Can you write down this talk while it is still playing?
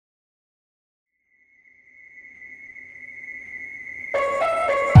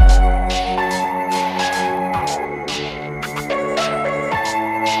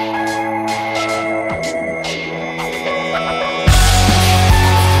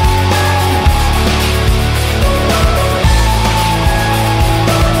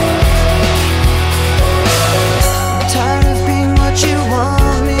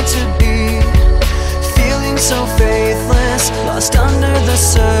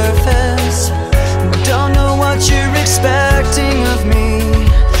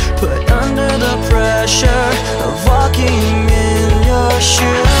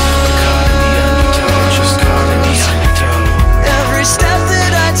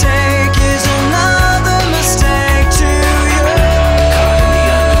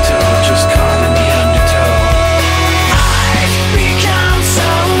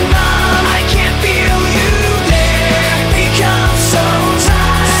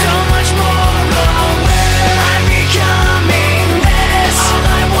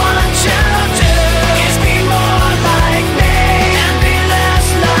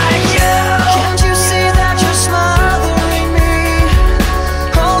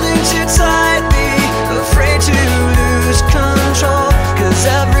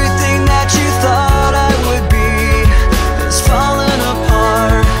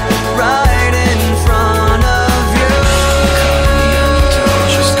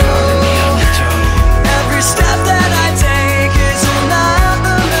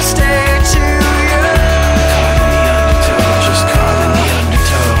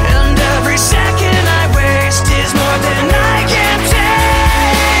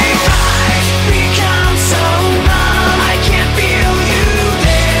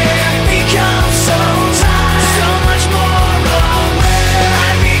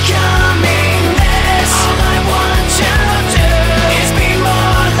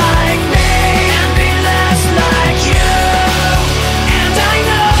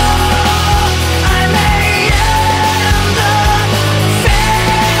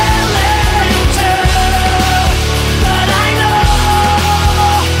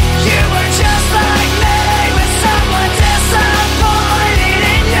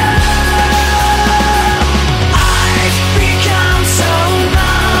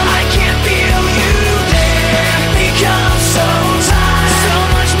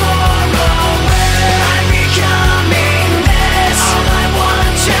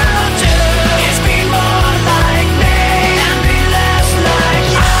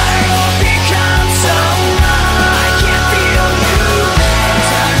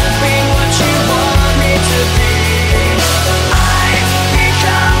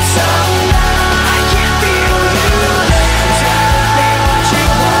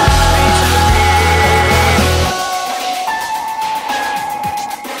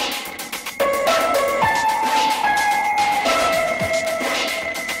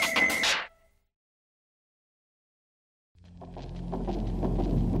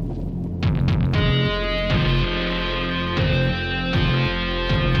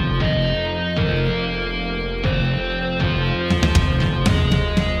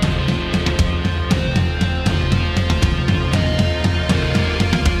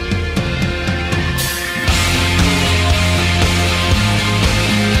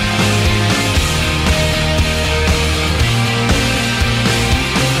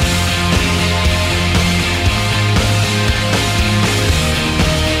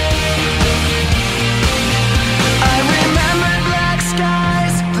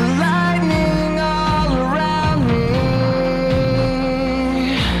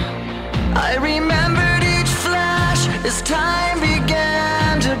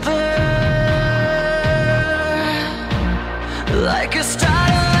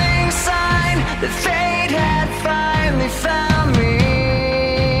that fate had finally found me,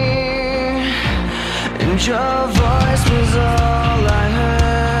 and your voice was all I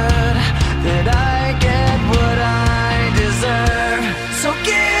heard, that I get what I deserve. So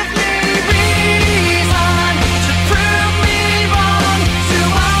give me reason to prove me wrong, to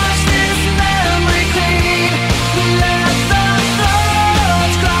wash this memory clean. Let the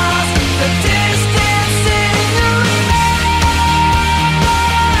thoughts cross the distance in your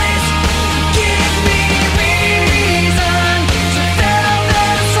eyes. Give me reason to fill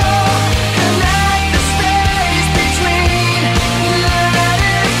this hole, connect the space between. Let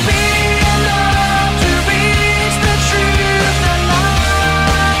it be enough to reach the truth that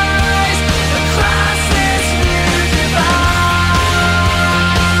lies across this new divide.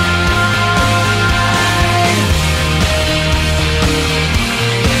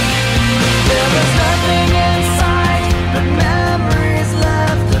 There was nothing in sight but memories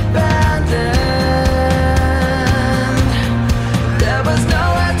left abandoned. There was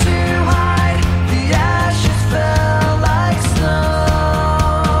nowhere to hide, the ashes fell like snow,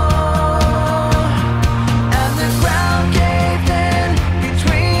 and the ground caved in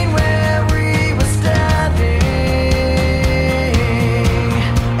between where we were standing,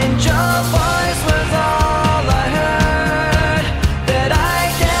 and your voice was all I heard, that I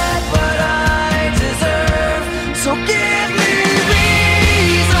get what I deserve. So give me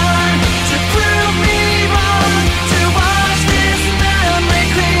reason to prove me wrong, to wash this memory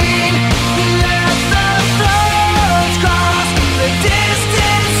clean. Let the thoughts cross the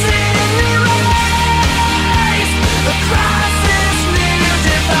distance in your eyes across this new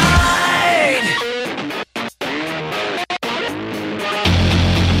divide.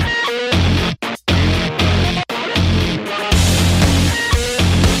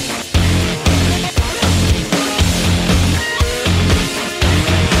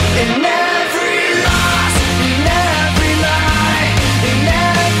 In every loss, in every lie, in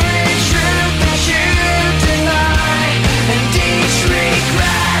every truth that you deny, and each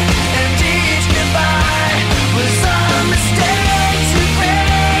regret and each goodbye was a mistake to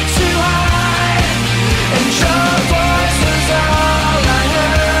break too high, and your voice was all I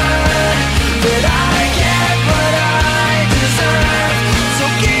heard, that I get what I deserve. So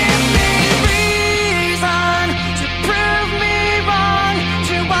give me reason to prove me wrong,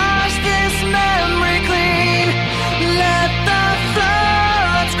 to wash this memory clean. Let the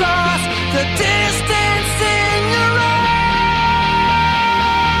floods cross the distance in your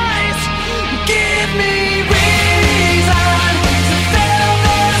eyes. Give me reason to fill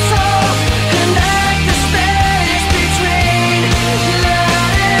this hole, connect the space between.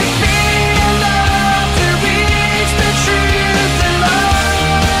 Let it be enough to reach the truth that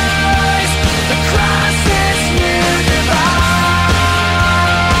lies across this new divide.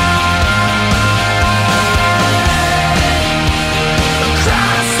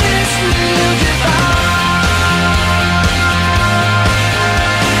 Across this new divide.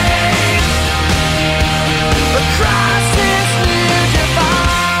 Across this new divide.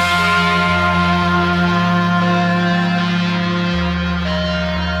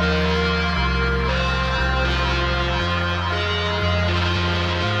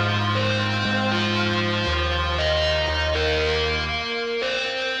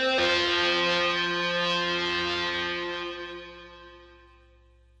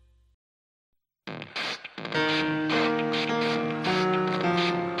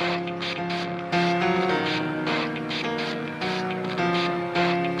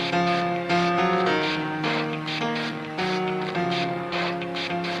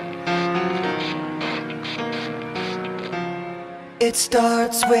 It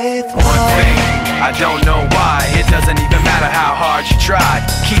starts with One thing, I don't know why. It doesn't even matter how hard you try.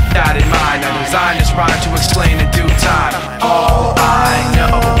 Keep that in mind. I designed this rhyme to explain in due time. All I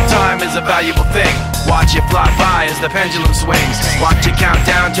know, time is a valuable thing. Watch it fly by as the pendulum swings. Watch it count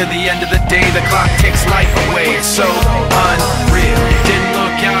down to the end of the day. The clock takes life away. It's so unreal. Didn't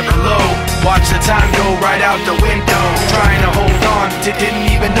look out below. Watch the time go right out the window. Trying to hold on to didn't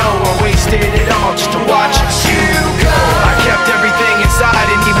even know I wasted it all just to watch you go. I kept everything inside,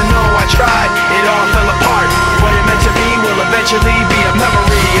 and even though I tried, it all fell apart. What it meant to be will eventually be a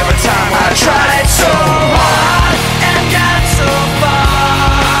memory of a time when I tried so hard and got so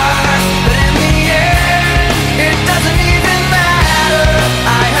far, but in the end, it doesn't even matter.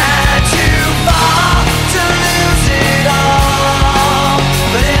 I had to fall to lose it all,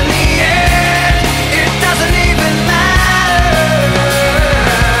 but in the end, it doesn't even matter.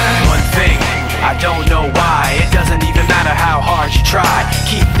 One thing, I don't know why.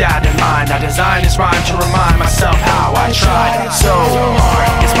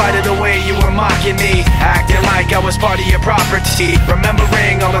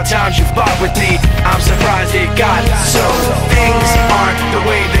 times you fought with me, I'm surprised it got so. Things aren't the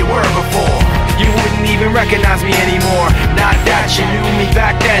way they were before. You wouldn't even recognize me anymore. Not that you knew me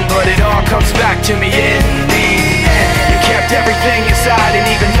back then, but it all comes back to me in the end. You kept everything inside, and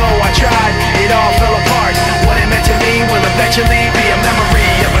even though I tried, it all fell apart. What it meant to me will eventually be a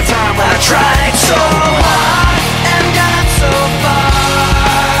memory of a time when I tried so hard and got so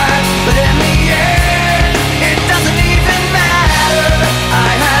far, but in the end, it doesn't even matter.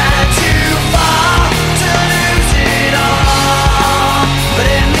 I had to fall to lose it all, but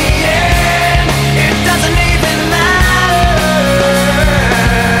in the end, it doesn't even matter.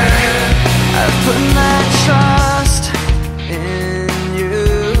 I've put my trust in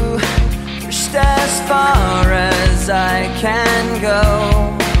you, pushed as far as I can go.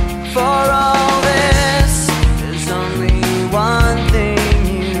 For all this, there's only one thing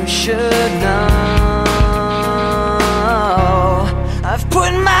you should know. I've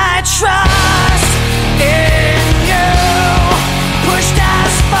put my trust in you, pushed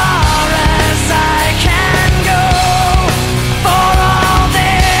as far as I can go. For all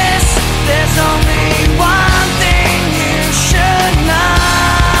this, there's only one thing you should know.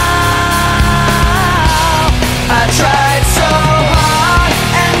 I tried so hard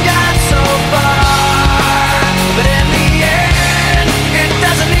and got so far, but in the end, it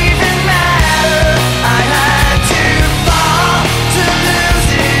doesn't even matter. I had to fall to lose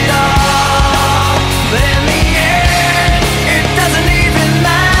it all, but in the end, it doesn't even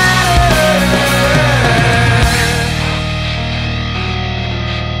matter.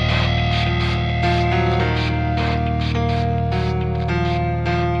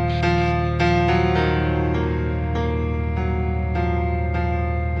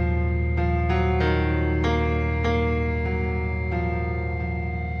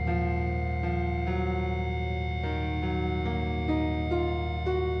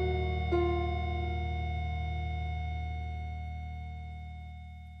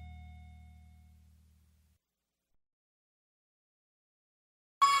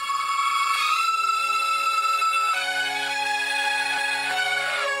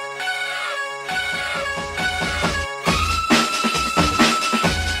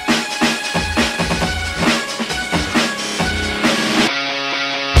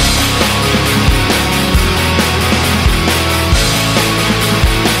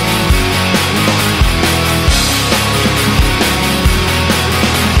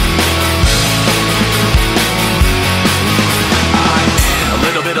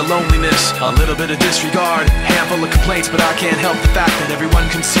 loneliness, a little bit of disregard, handful of complaints, but I can't help the fact that everyone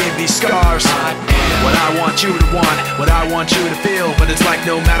can see these scars. What I want you to want, what I want you to feel, but it's like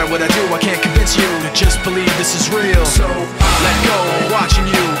no matter what I do, I can't convince you to just believe this is real. So let go, watching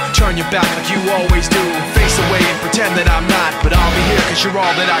you turn your back like you always do, face away and pretend that I'm not, but I'll be here cause you're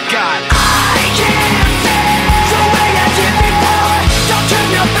all that I got. I can't feel the way I did before. Don't turn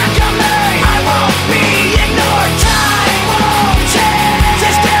your back on me, I won't be ignored. Time won't change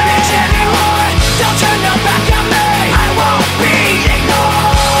this damage anymore. Don't turn your back on me, I won't be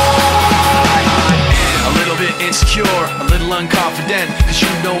ignored. A little bit insecure, a little unconfident, cause you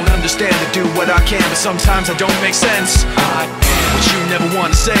don't understand to do what I can, but sometimes I don't make sense. What you never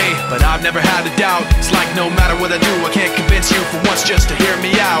want to say, but I've never had a doubt. It's like no matter what I do, I can't convince you for once just to hear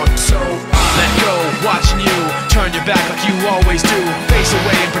me out. So let go, watching you turn your back like you always do, face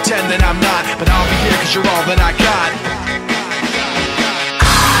away and pretend that I'm not, but I'll be here cause you're all that I got.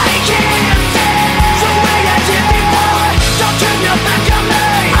 I can't feel the way I did before. Don't turn your back on me,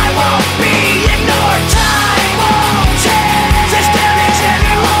 I won't be ignored. Time won't change this damage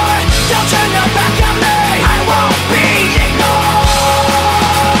anymore. Don't turn your back on me, I won't be ignored.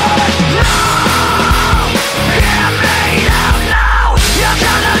 No, hear me out now. You're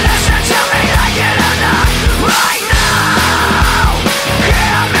gonna listen to me like it or not. Right now,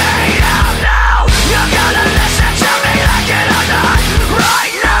 hear me out now. You're gonna listen to me like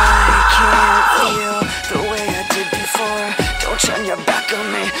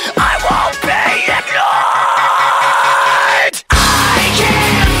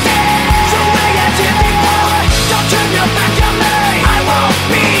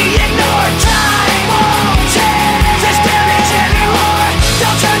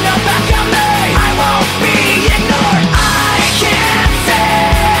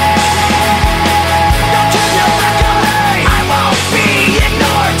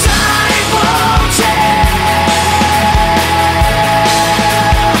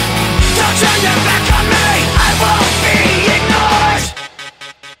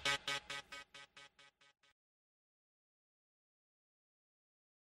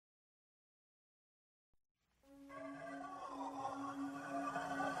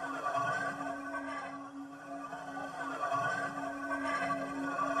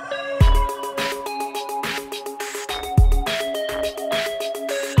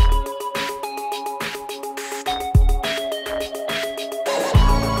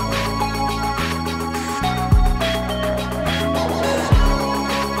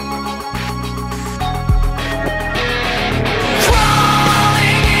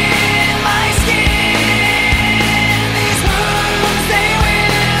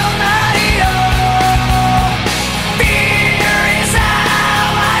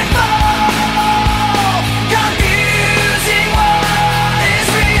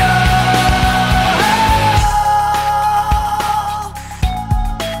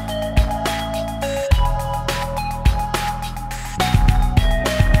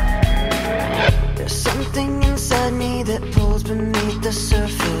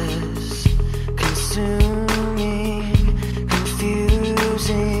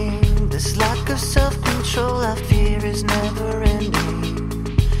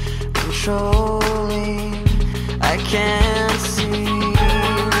controlling. I can't seem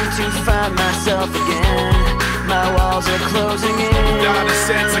to find myself again. My walls are closing in. Not a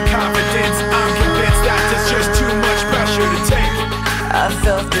sense of confidence. I'm convinced that there's just too much pressure to take. I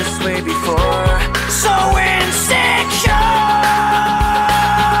felt this way before. So insecure.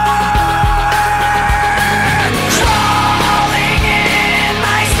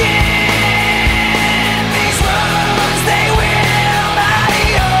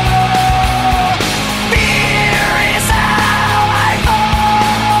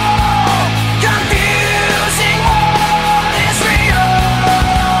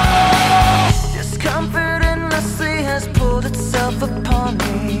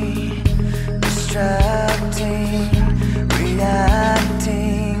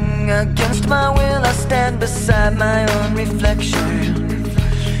 Against my will, I stand beside my own reflection.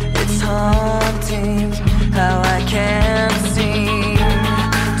 It's haunting how I can't seem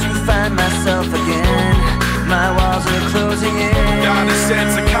to find myself again. My walls are closing in. Not a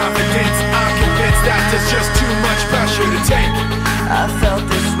sense of confidence. I'm convinced that there's just too much pressure to take. I felt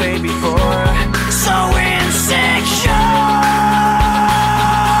this way before. So insecure.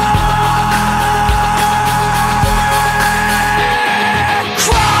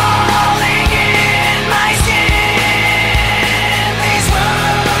 Crawling in my skin.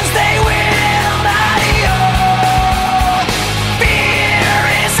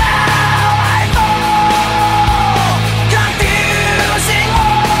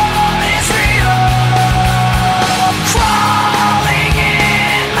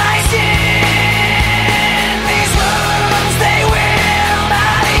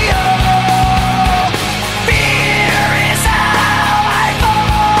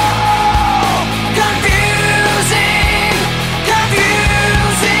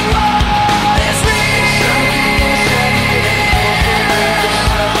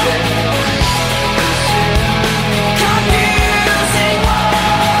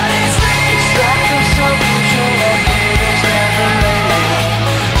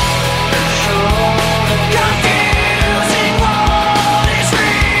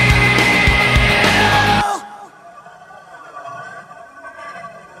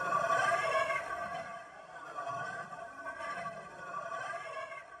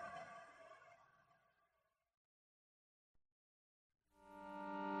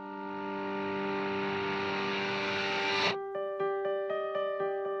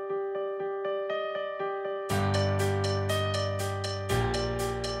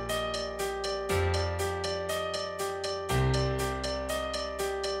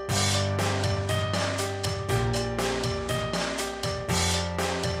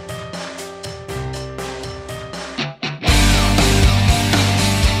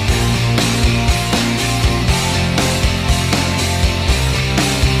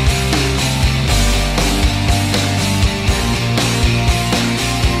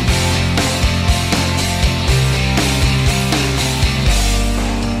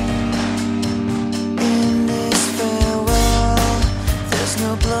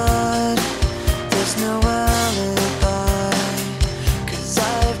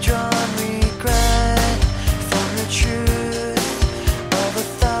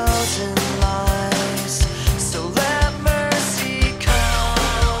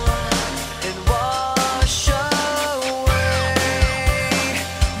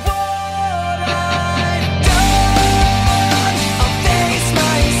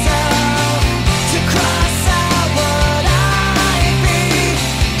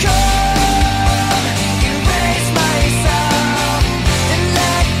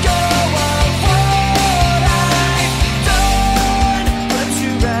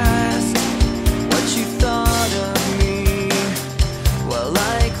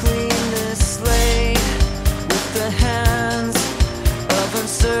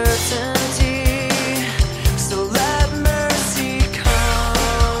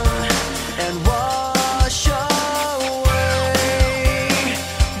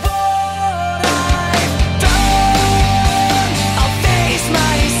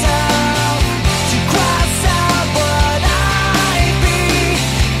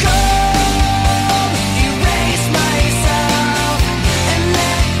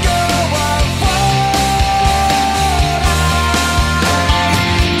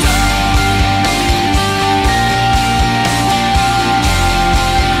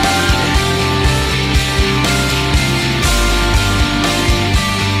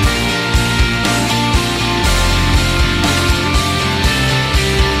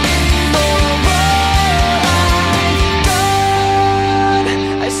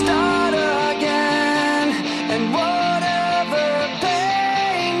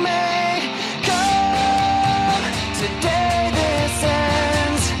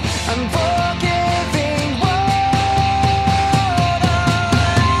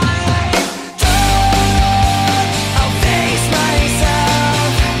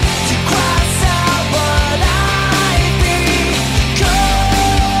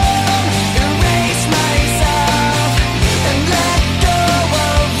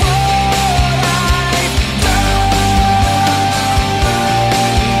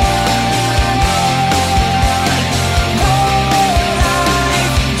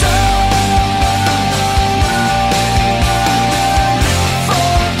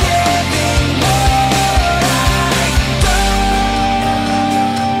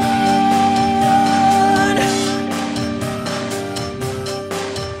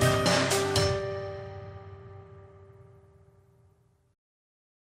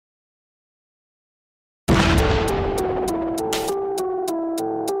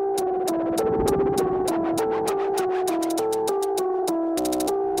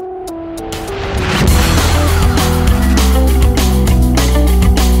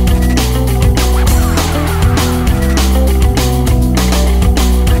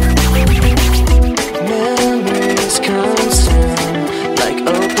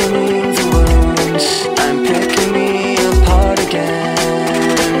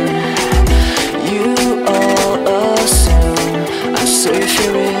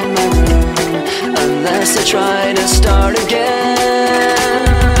 I try to start again.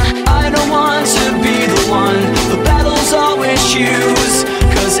 I don't want to be the one the battles always choose,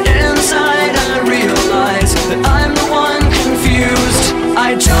 'cause inside I realize that I'm the one confused.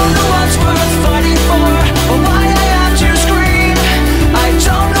 I don't know what's worth fighting for, or why I have to scream. I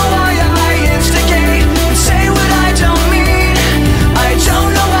don't know why I instigate and say what I don't mean. I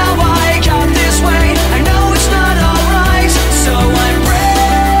don't know how I got this way, I know it's not alright, so I'm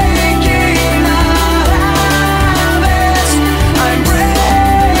breaking out.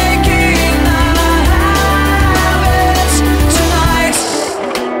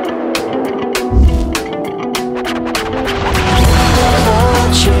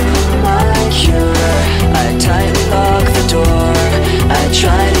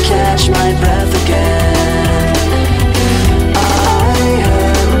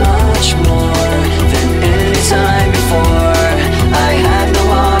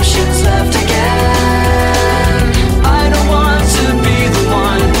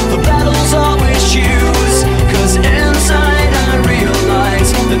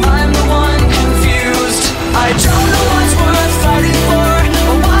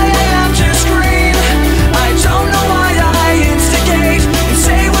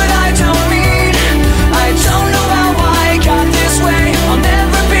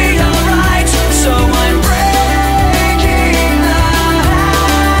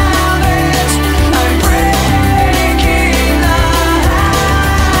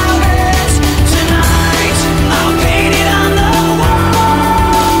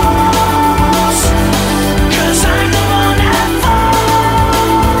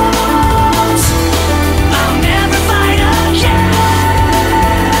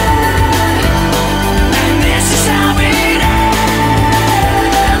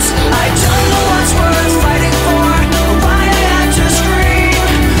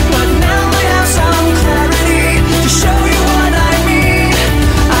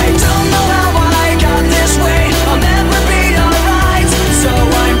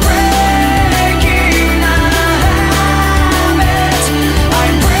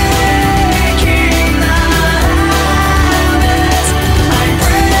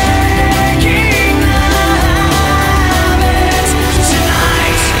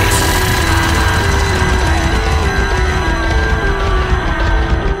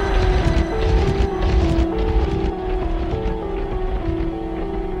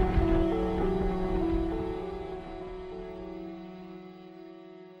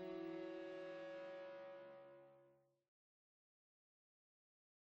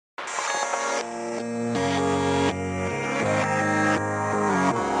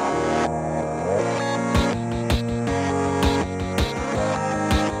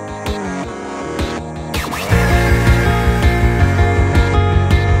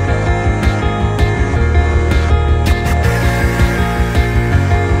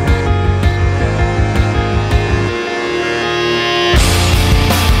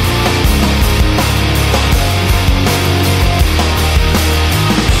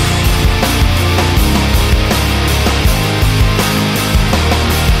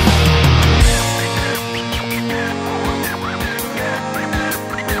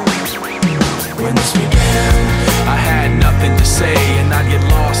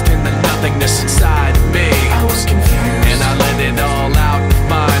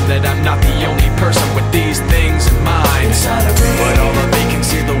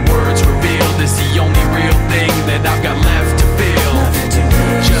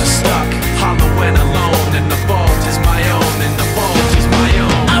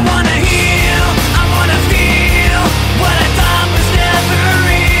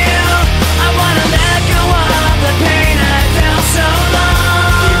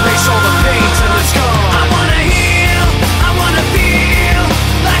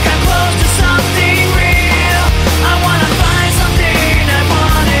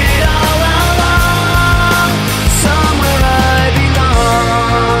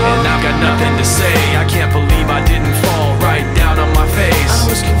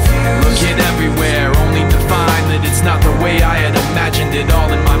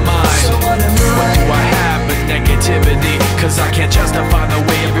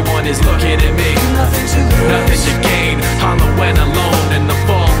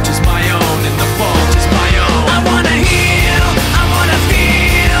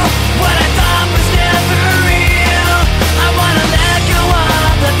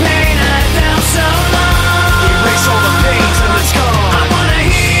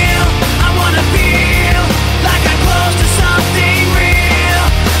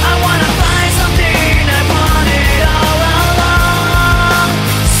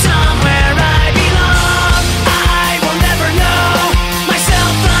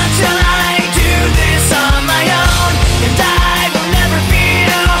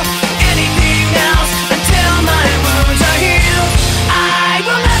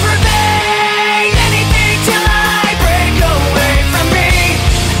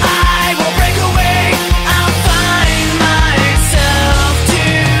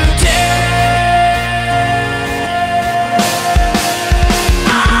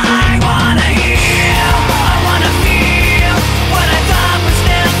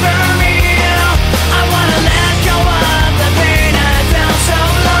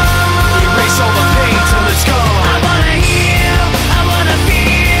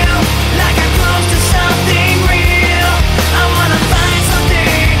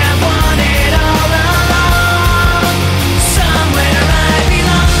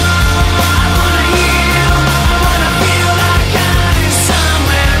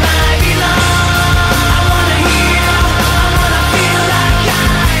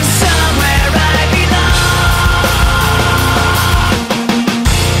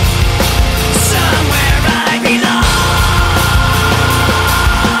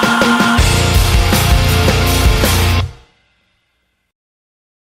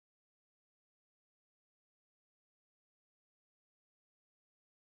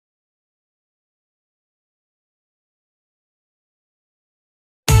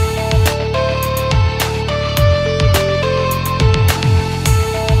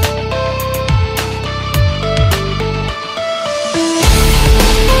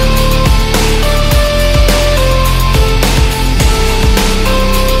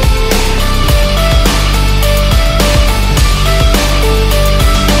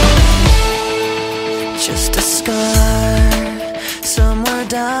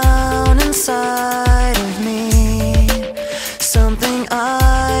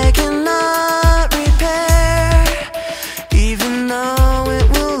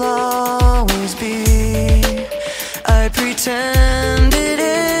 pretend it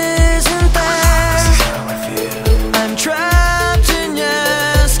isn't there. I'm trapped in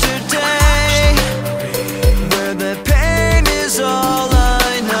yesterday, where the pain is all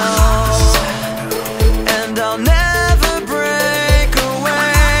I know, and I'll never break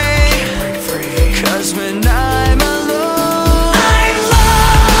away. 'Cause when I'm alone, I'm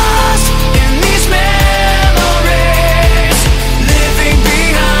lost in these memories, living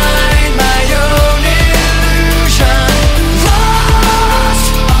behind my own illusion.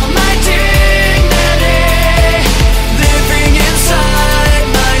 Lost all my dignity, living inside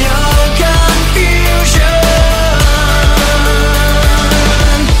my own confusion.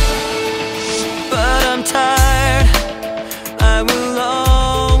 But I'm tired, I will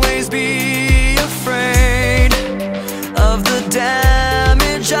always be afraid of the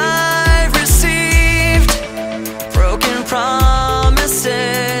damage I've received, broken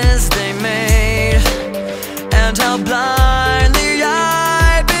promises they made, and how blindly I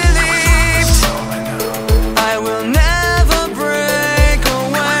believed. I will never break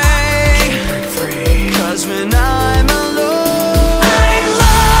away, 'cause when I'm alone, I'm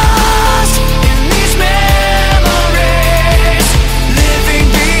lost in these memories, living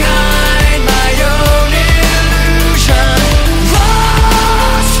behind my own illusion.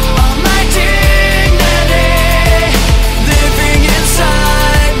 Lost all my dignity, living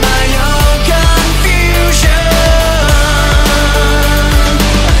inside my own confusion.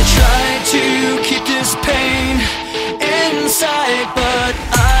 I try to keep this pain inside, but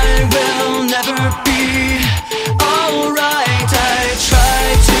I will never be alright. I try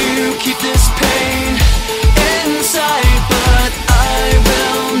to keep this pain inside, but I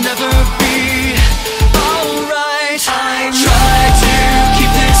will never be alright. I try to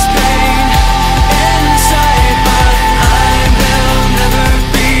keep this pain inside, but I will never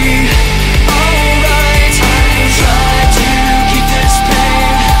be alright. I try to keep this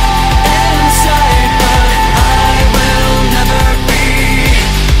pain inside, but I will never be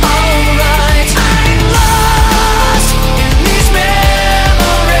alright. I'm lost in these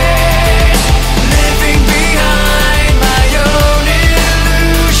memories, living behind my own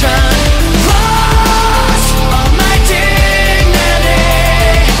illusion. Lost all my dignity,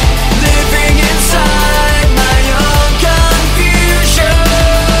 living inside my own confusion.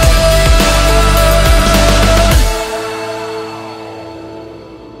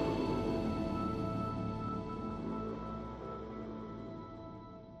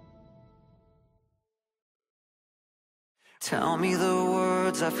 Tell me the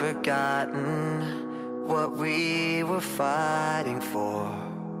words I've forgotten, what we were fighting for.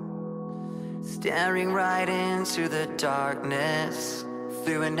 Staring right into the darkness,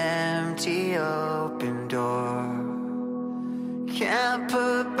 through an empty open door. Can't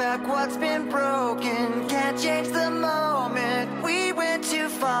put back what's been broken, can't change the moment we went too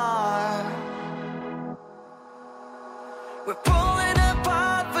far. We're pulling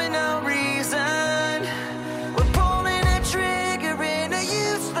apart for no reason, we're pulling a trigger in a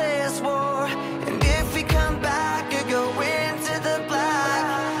useless war. And if we come back or go into the black,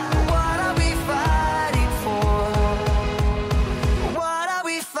 what are we fighting for? What are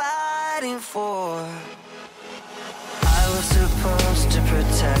we fighting for? I was supposed to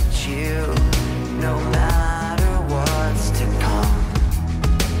protect you, no matter what's to come.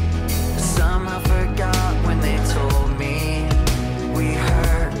 Somehow forgot when they told me we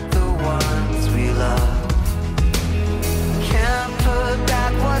hurt the ones we love. Can't put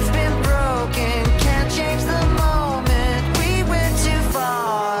back what's been broken, can't change the moment we went too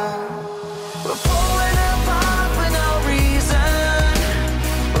far. We're pulling apart for no reason,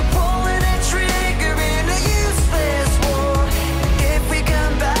 we're pulling a trigger in a useless war. And if we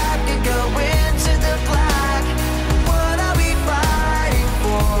come back and go into the black, what are we fighting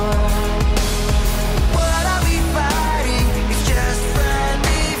for? What are we fighting? It's just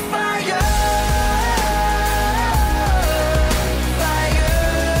friendly fire. Fire.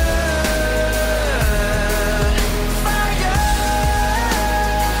 Fire.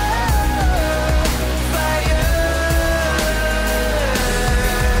 Fire.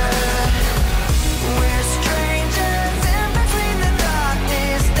 We're strangers in between the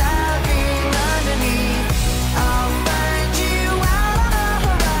darkness, diving underneath. I'll find you out on the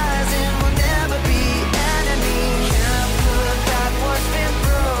horizon, we'll never be enemies. Can't put back what's been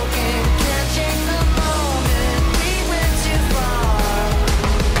broken, can't change the moment we went too far.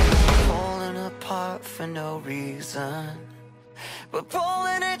 Falling apart for no reason, we're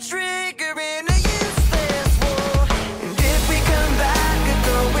pulling a trigger in a useless war. And if we come back or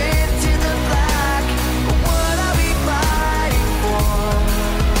go into the black, what are we fighting for?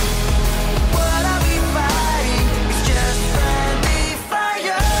 What are we fighting? It's just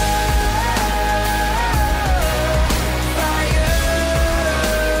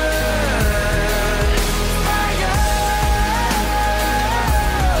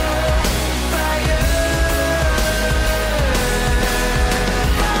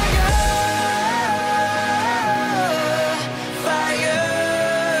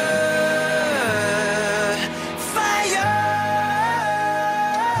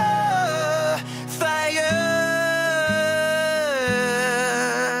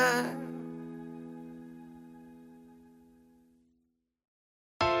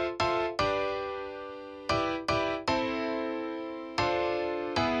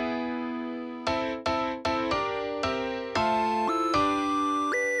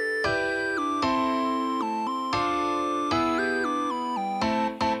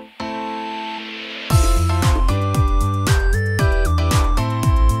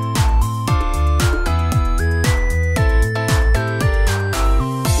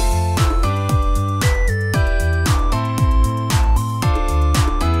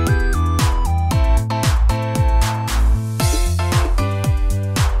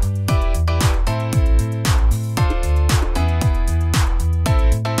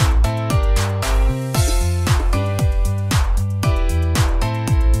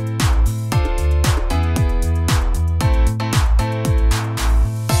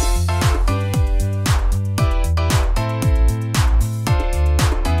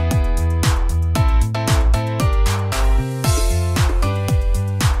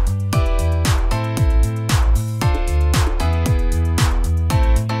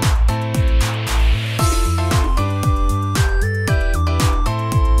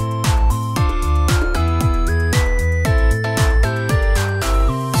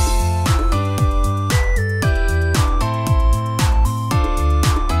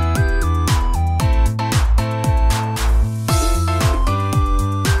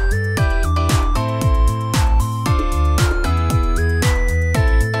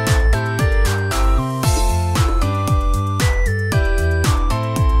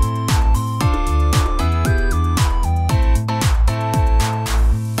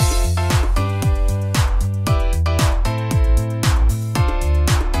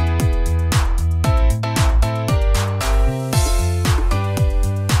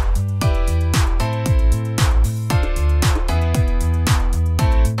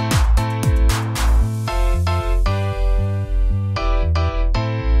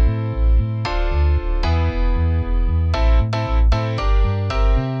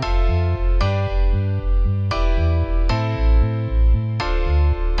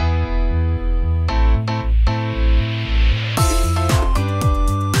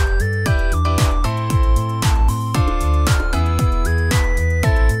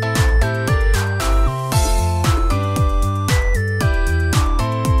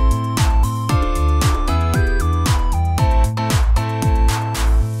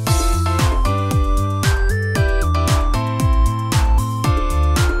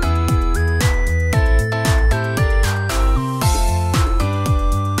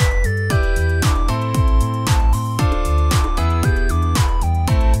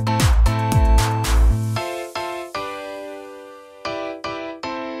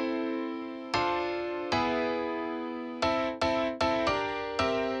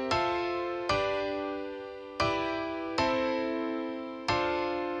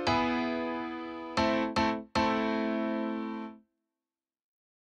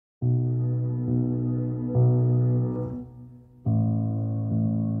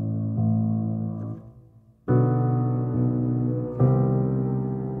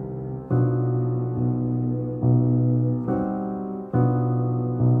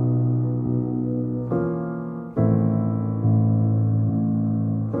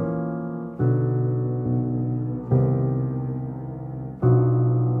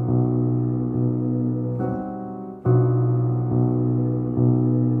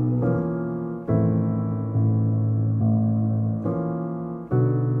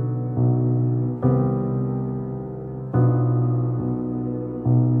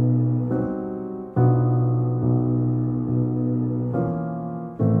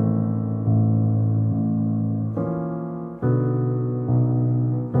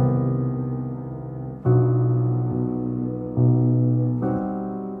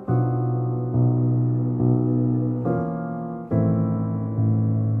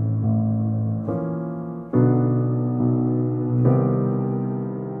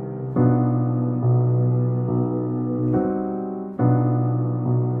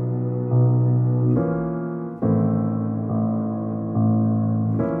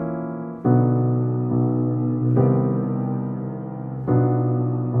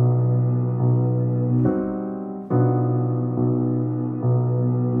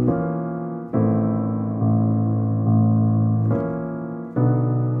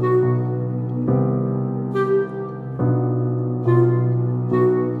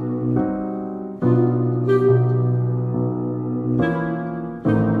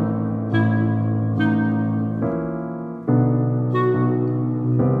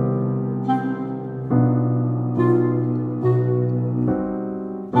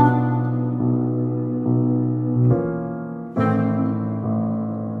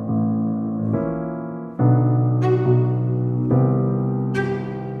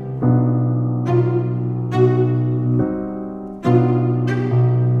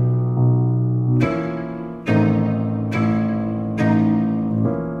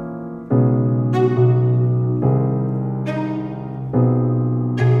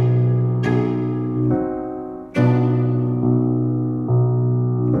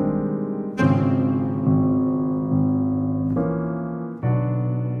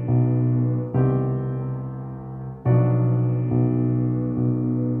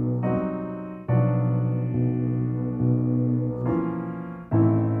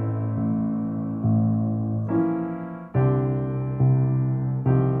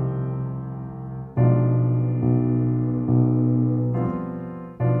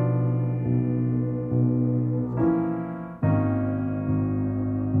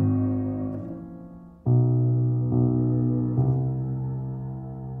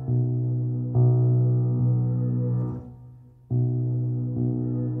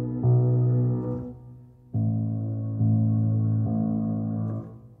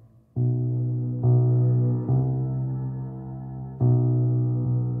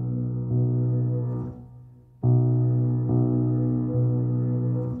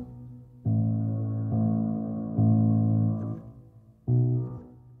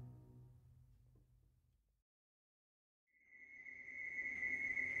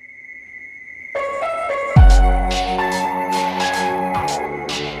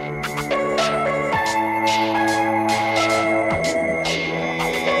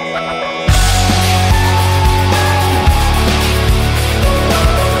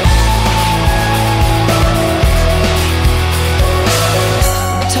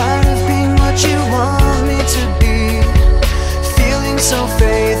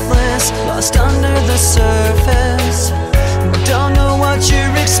closer.